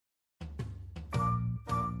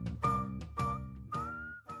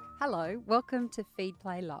Hello, welcome to Feed,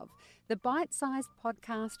 Play, Love, the bite-sized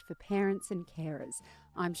podcast for parents and carers.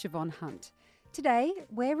 I'm Siobhan Hunt. Today,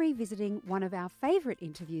 we're revisiting one of our favourite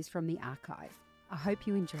interviews from the archive. I hope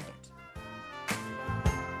you enjoy it.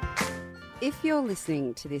 If you're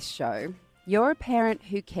listening to this show, you're a parent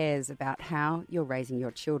who cares about how you're raising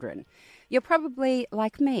your children. You're probably,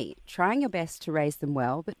 like me, trying your best to raise them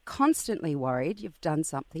well, but constantly worried you've done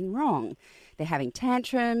something wrong. They're having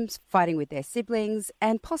tantrums, fighting with their siblings,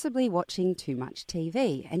 and possibly watching too much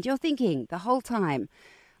TV. And you're thinking the whole time,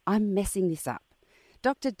 I'm messing this up.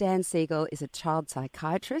 Dr. Dan Siegel is a child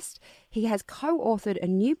psychiatrist. He has co-authored a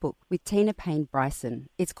new book with Tina Payne-Bryson.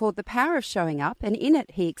 It's called The Power of Showing Up, and in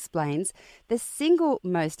it he explains the single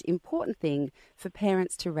most important thing for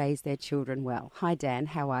parents to raise their children well. Hi, Dan.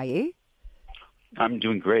 How are you? I'm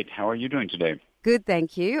doing great. How are you doing today? Good,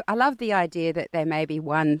 thank you. I love the idea that there may be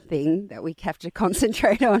one thing that we have to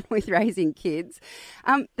concentrate on with raising kids.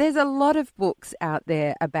 There's a lot of books out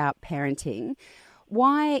there about parenting.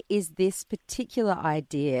 Why is this particular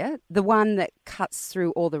idea the one that cuts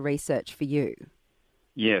through all the research for you?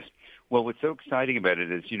 Yes. Well, what's so exciting about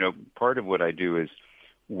it is, part of what I do is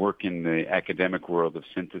work in the academic world of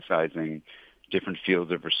synthesizing different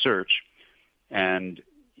fields of research. And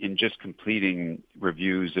in just completing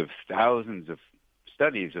reviews of thousands of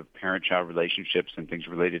studies of parent-child relationships and things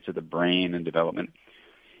related to the brain and development,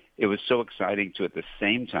 it was so exciting to, at the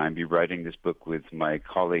same time, be writing this book with my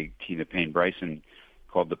colleague Tina Payne-Bryson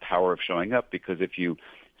called The Power of Showing Up, because if you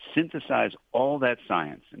synthesize all that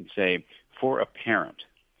science and say, for a parent,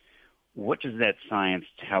 what does that science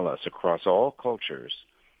tell us across all cultures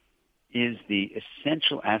is the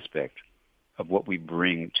essential aspect of what we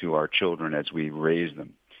bring to our children as we raise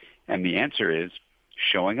them. And the answer is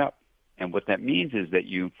showing up. And what that means is that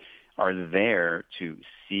you are there to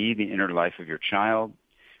see the inner life of your child,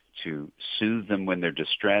 to soothe them when they're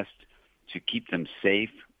distressed, to keep them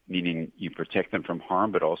safe, meaning you protect them from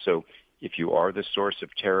harm, but also if you are the source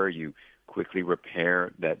of terror, you quickly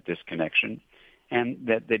repair that disconnection, and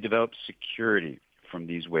that they develop security from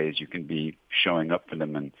these ways you can be showing up for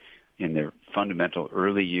them in their fundamental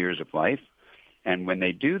early years of life. And when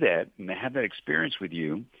they do that, and they have that experience with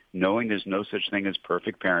you, knowing there's no such thing as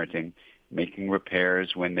perfect parenting, making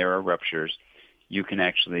repairs when there are ruptures, you can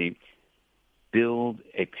actually build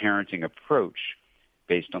a parenting approach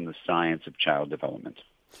based on the science of child development.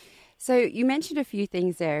 So you mentioned a few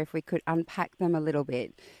things there, if we could unpack them a little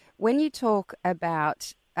bit. When you talk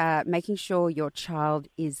about making sure your child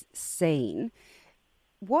is seen,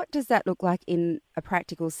 what does that look like in a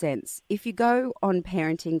practical sense? If you go on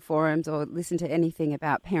parenting forums or listen to anything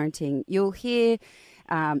about parenting, you'll hear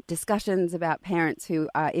discussions about parents who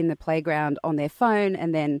are in the playground on their phone,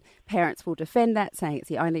 and then parents will defend that, saying it's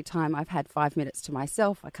the only time I've had 5 minutes to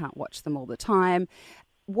myself. I can't watch them all the time.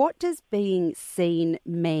 What does being seen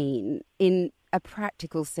mean in a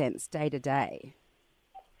practical sense day to day?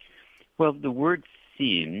 Well, the word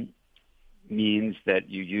seen means that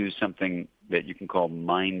you use something that you can call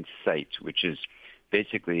mind sight, which is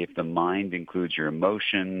basically if the mind includes your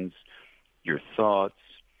emotions, your thoughts,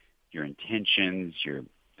 your intentions, your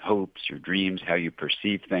hopes, your dreams, how you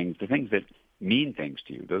perceive things, the things that mean things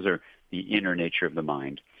to you. Those are the inner nature of the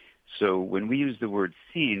mind. So when we use the word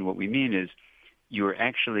seen, what we mean is you're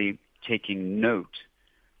actually taking note,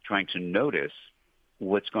 trying to notice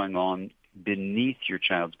what's going on beneath your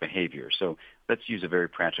child's behavior. So let's use a very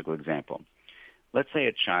practical example. Let's say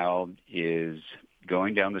a child is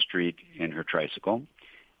going down the street in her tricycle,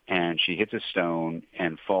 and she hits a stone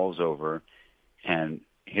and falls over and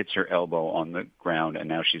hits her elbow on the ground, and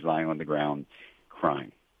now she's lying on the ground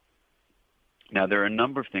crying. Now, there are a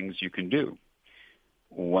number of things you can do.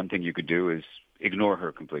 One thing you could do is ignore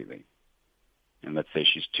her completely. And let's say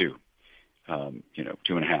she's 2 and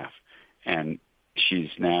a half, and she's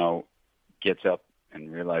now gets up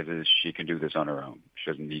and realizes she can do this on her own.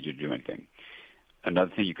 She doesn't need you to do anything.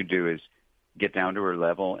 Another thing you could do is get down to her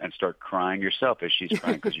level and start crying yourself as she's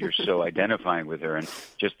crying because you're so identifying with her, and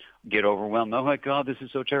just get overwhelmed. Oh, my God, this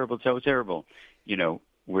is so terrible, so terrible,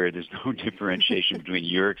 where there's no differentiation between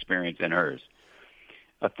your experience and hers.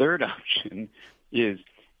 A third option is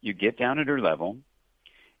you get down at her level,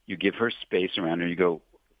 you give her space around her, you go,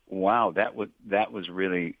 wow, that was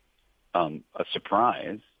really a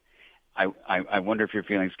surprise. I wonder if you're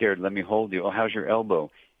feeling scared. Let me hold you. Oh, how's your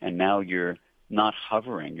elbow? And now you're not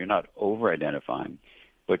hovering. You're not over-identifying.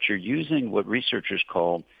 But you're using what researchers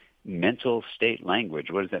call mental state language.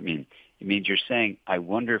 What does that mean? It means you're saying, I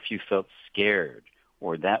wonder if you felt scared,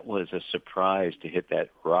 or that was a surprise to hit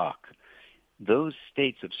that rock. Those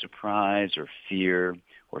states of surprise or fear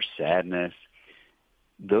or sadness,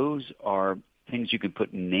 those are things you can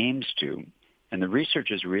put names to. And the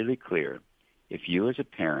research is really clear. If you as a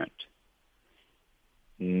parent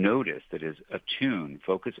notice that is attuned,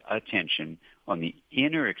 focus attention on the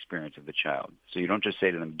inner experience of the child. So you don't just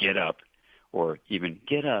say to them, get up, or even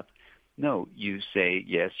get up. No, you say,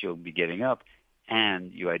 yes, you'll be getting up,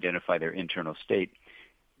 and you identify their internal state.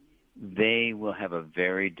 They will have a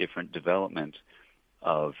very different development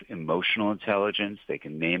of emotional intelligence. They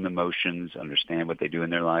can name emotions, understand what they do in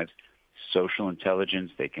their lives. Social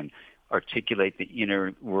intelligence, they can articulate the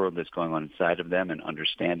inner world that's going on inside of them and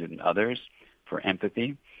understand it in others for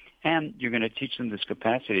empathy. And you're going to teach them this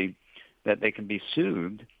capacity that they can be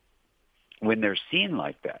soothed when they're seen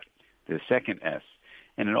like that, the second S.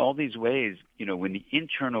 And in all these ways, when the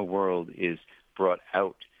internal world is brought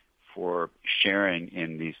out for sharing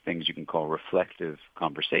in these things you can call reflective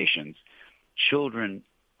conversations, children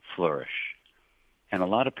flourish. And a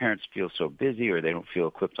lot of parents feel so busy or they don't feel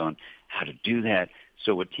equipped on how to do that.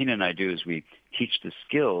 So what Tina and I do is we teach the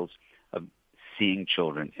skills of seeing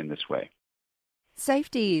children in this way.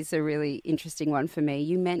 Safety is a really interesting one for me.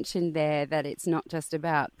 You mentioned there that it's not just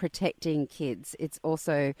about protecting kids, it's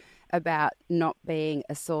also about not being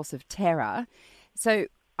a source of terror. So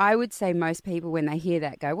I would say most people, when they hear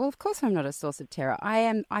that, go, well, of course I'm not a source of terror.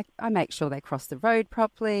 I make sure they cross the road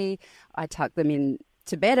properly. I tuck them in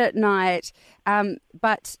to bed at night.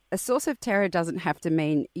 But a source of terror doesn't have to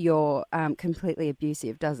mean you're completely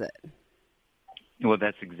abusive, does it? Well,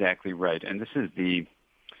 that's exactly right. And this is the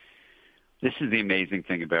amazing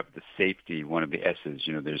thing about the safety, one of the S's.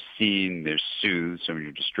 There's seen, there's soothed. So when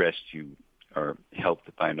you're distressed, you are helped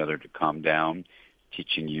by another to calm down,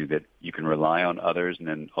 teaching you that you can rely on others and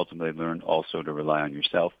then ultimately learn also to rely on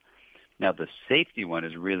yourself. Now, the safety one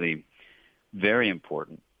is really very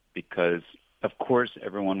important because, of course,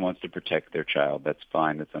 everyone wants to protect their child. That's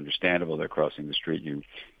fine. That's understandable. They're crossing the street. You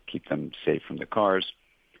keep them safe from the cars.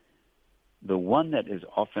 The one that is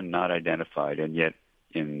often not identified, and yet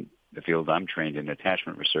in the field I'm trained in,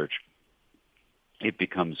 attachment research, it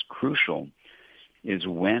becomes crucial, is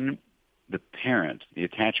when the parent, the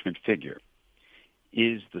attachment figure,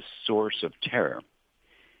 is the source of terror.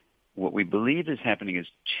 What we believe is happening is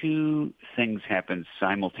two things happen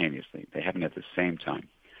simultaneously. They happen at the same time.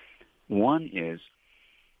 One is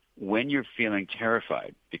when you're feeling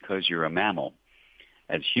terrified because you're a mammal.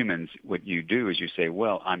 As humans, what you do is you say,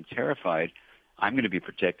 well, I'm terrified. I'm going to be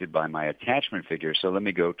protected by my attachment figure, so let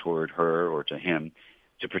me go toward her or to him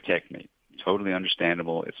to protect me. Totally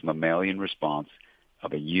understandable. It's a mammalian response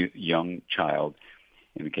of a young child,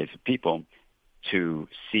 in the case of people, to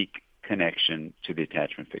seek connection to the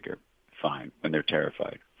attachment figure. Fine. When they're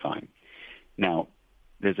terrified. Fine. Now,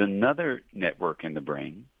 there's another network in the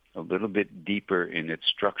brain, a little bit deeper in its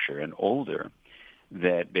structure and older,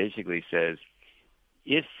 that basically says,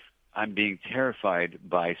 if I'm being terrified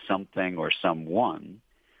by something or someone,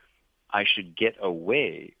 I should get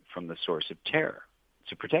away from the source of terror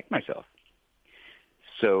to protect myself.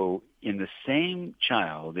 So in the same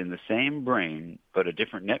child, in the same brain, but a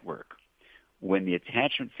different network, when the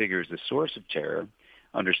attachment figure is the source of terror,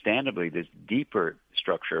 understandably, this deeper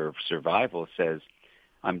structure of survival says,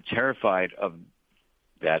 I'm terrified of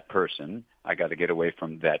that person. I got to get away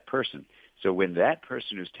from that person. So when that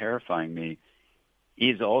person who's terrifying me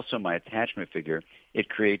is also my attachment figure, it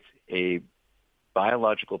creates a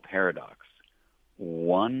biological paradox.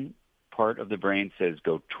 One part of the brain says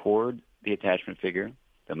go toward the attachment figure,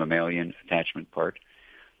 the mammalian attachment part.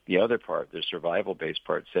 The other part, the survival-based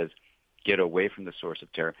part, says get away from the source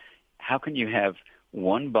of terror. How can you have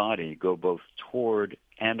one body go both toward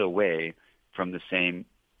and away from the same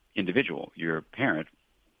individual, your parent?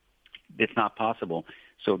 It's not possible.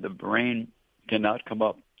 So the brain cannot come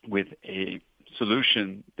up with a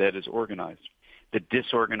solution that is organized. The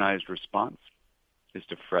disorganized response is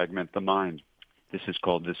to fragment the mind. This is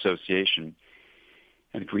called dissociation.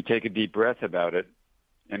 And if we take a deep breath about it,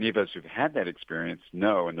 any of us who've had that experience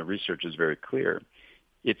know, and the research is very clear,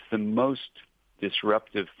 it's the most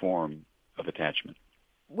disruptive form of attachment.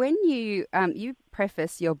 When you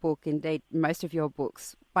preface your book, indeed most of your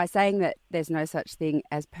books, by saying that there's no such thing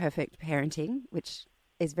as perfect parenting, which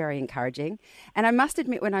is very encouraging. And I must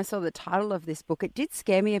admit, when I saw the title of this book, it did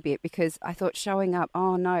scare me a bit because I thought showing up,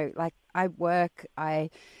 oh no, like I work,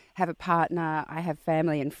 I have a partner, I have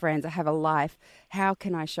family and friends, I have a life. How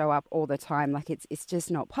can I show up all the time? Like it's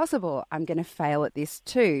just not possible. I'm going to fail at this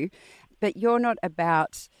too. But you're not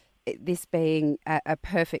about this being a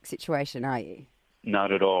perfect situation, are you?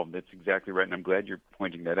 Not at all. That's exactly right. And I'm glad you're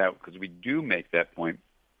pointing that out because we do make that point.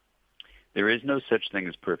 There is no such thing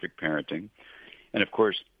as perfect parenting. And, of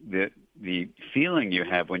course, the feeling you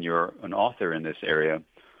have when you're an author in this area,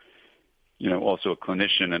 also a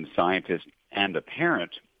clinician and a scientist and a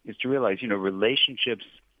parent, is to realize, relationships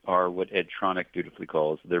are what Ed Tronick beautifully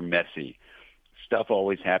calls, they're messy. Stuff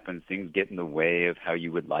always happens. Things get in the way of how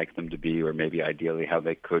you would like them to be, or maybe ideally how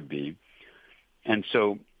they could be. And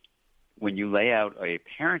so when you lay out a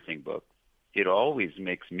parenting book, it always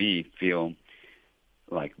makes me feel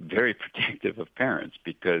like very protective of parents,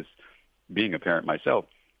 because being a parent myself,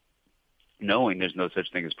 knowing there's no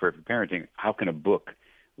such thing as perfect parenting, how can a book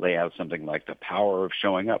lay out something like the power of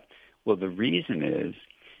showing up? Well, the reason is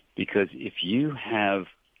because if you have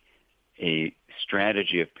a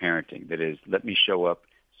strategy of parenting that is, let me show up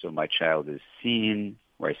so my child is seen,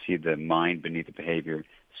 where I see the mind beneath the behavior,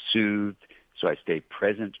 soothed, so I stay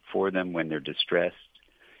present for them when they're distressed,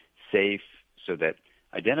 safe, so that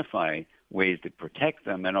identify ways to protect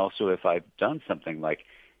them, and also if I've done something like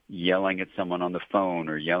yelling at someone on the phone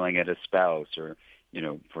or yelling at a spouse, or,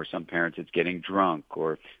 for some parents it's getting drunk,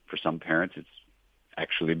 or for some parents it's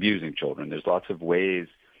actually abusing children. There's lots of ways,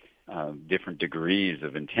 different degrees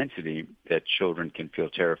of intensity that children can feel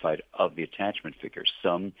terrified of the attachment figure.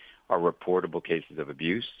 Some are reportable cases of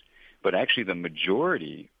abuse, but actually the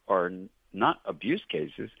majority are not abuse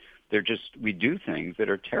cases. They're just, we do things that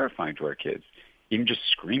are terrifying to our kids. Even just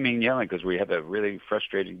screaming, yelling because we have a really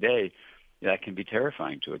frustrating day, that can be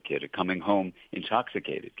terrifying to a kid. Coming home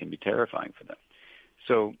intoxicated can be terrifying for them.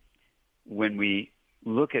 So when we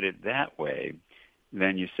look at it that way,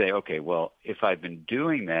 then you say, okay, well, if I've been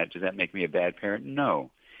doing that, does that make me a bad parent? No.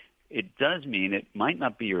 It does mean it might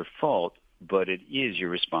not be your fault, but it is your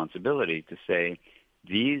responsibility to say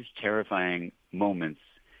these terrifying moments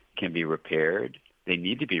can be repaired. They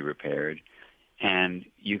need to be repaired. And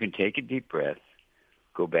you can take a deep breath,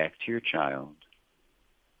 go back to your child,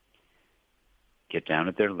 get down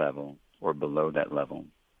at their level or below that level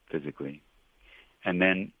physically, and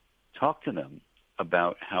then talk to them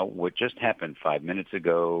about how what just happened 5 minutes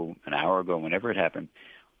ago, an hour ago, whenever it happened,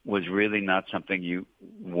 was really not something you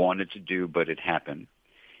wanted to do, but it happened.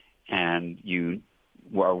 And you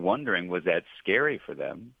are wondering, was that scary for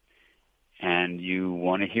them? And you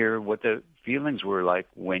want to hear what the feelings were like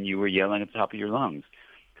when you were yelling at the top of your lungs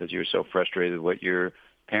because you were so frustrated with what your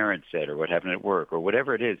parents said or what happened at work or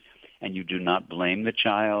whatever it is. And you do not blame the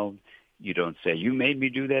child. You don't say, you made me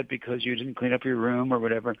do that because you didn't clean up your room or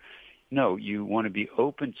whatever. No, you want to be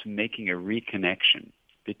open to making a reconnection,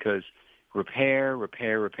 because repair.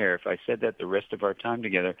 If I said that the rest of our time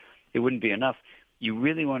together, it wouldn't be enough. You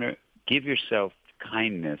really want to give yourself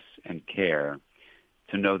kindness and care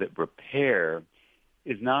to know that repair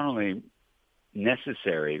is not only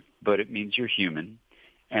necessary, but it means you're human.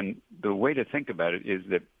 And the way to think about it is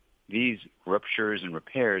that these ruptures and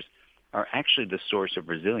repairs are actually the source of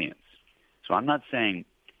resilience. So I'm not saying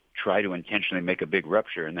try to intentionally make a big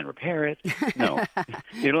rupture and then repair it. No,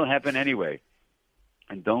 it'll happen anyway.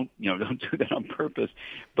 And don't do that on purpose.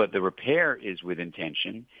 But the repair is with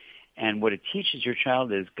intention. And what it teaches your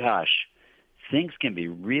child is, gosh, things can be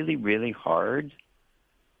really, really hard,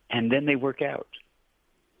 and then they work out.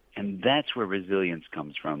 And that's where resilience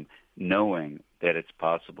comes from, knowing that it's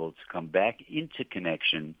possible to come back into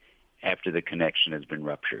connection after the connection has been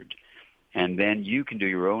ruptured. And then you can do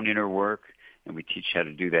your own inner work, and we teach how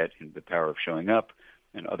to do that in The Power of Showing Up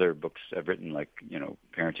and other books I've written, like,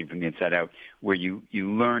 Parenting from the Inside Out, where you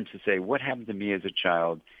learn to say, what happened to me as a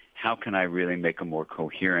child? How can I really make a more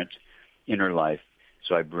coherent inner life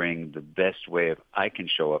so I bring the best way of I can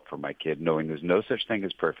show up for my kid, knowing there's no such thing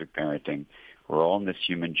as perfect parenting. We're all in this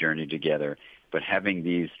human journey together, but having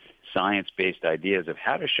these science-based ideas of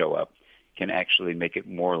how to show up can actually make it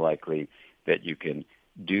more likely that you can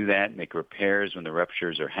do that, make repairs when the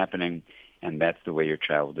ruptures are happening, and that's the way your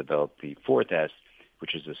child will develop the fourth S,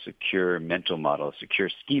 which is a secure mental model, a secure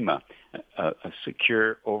schema, a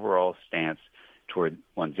secure overall stance toward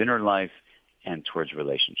one's inner life and towards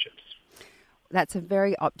relationships. That's a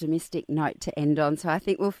very optimistic note to end on, so I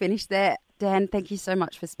think we'll finish there. Dan, thank you so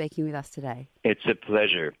much for speaking with us today. It's a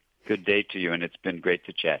pleasure. Good day to you, and it's been great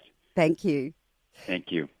to chat. Thank you.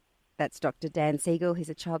 Thank you. That's Dr. Dan Siegel. He's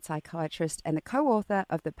a child psychiatrist and the co-author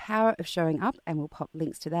of The Power of Showing Up, and we'll pop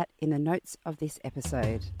links to that in the notes of this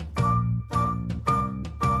episode.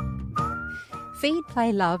 Feed,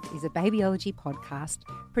 Play, Love is a babyology podcast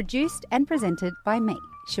produced and presented by me,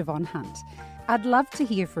 Siobhan Hunt. I'd love to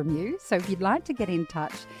hear from you, so if you'd like to get in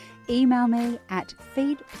touch, email me at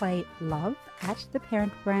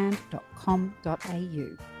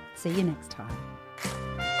feedplaylove@theparentbrand.com.au. See you next time.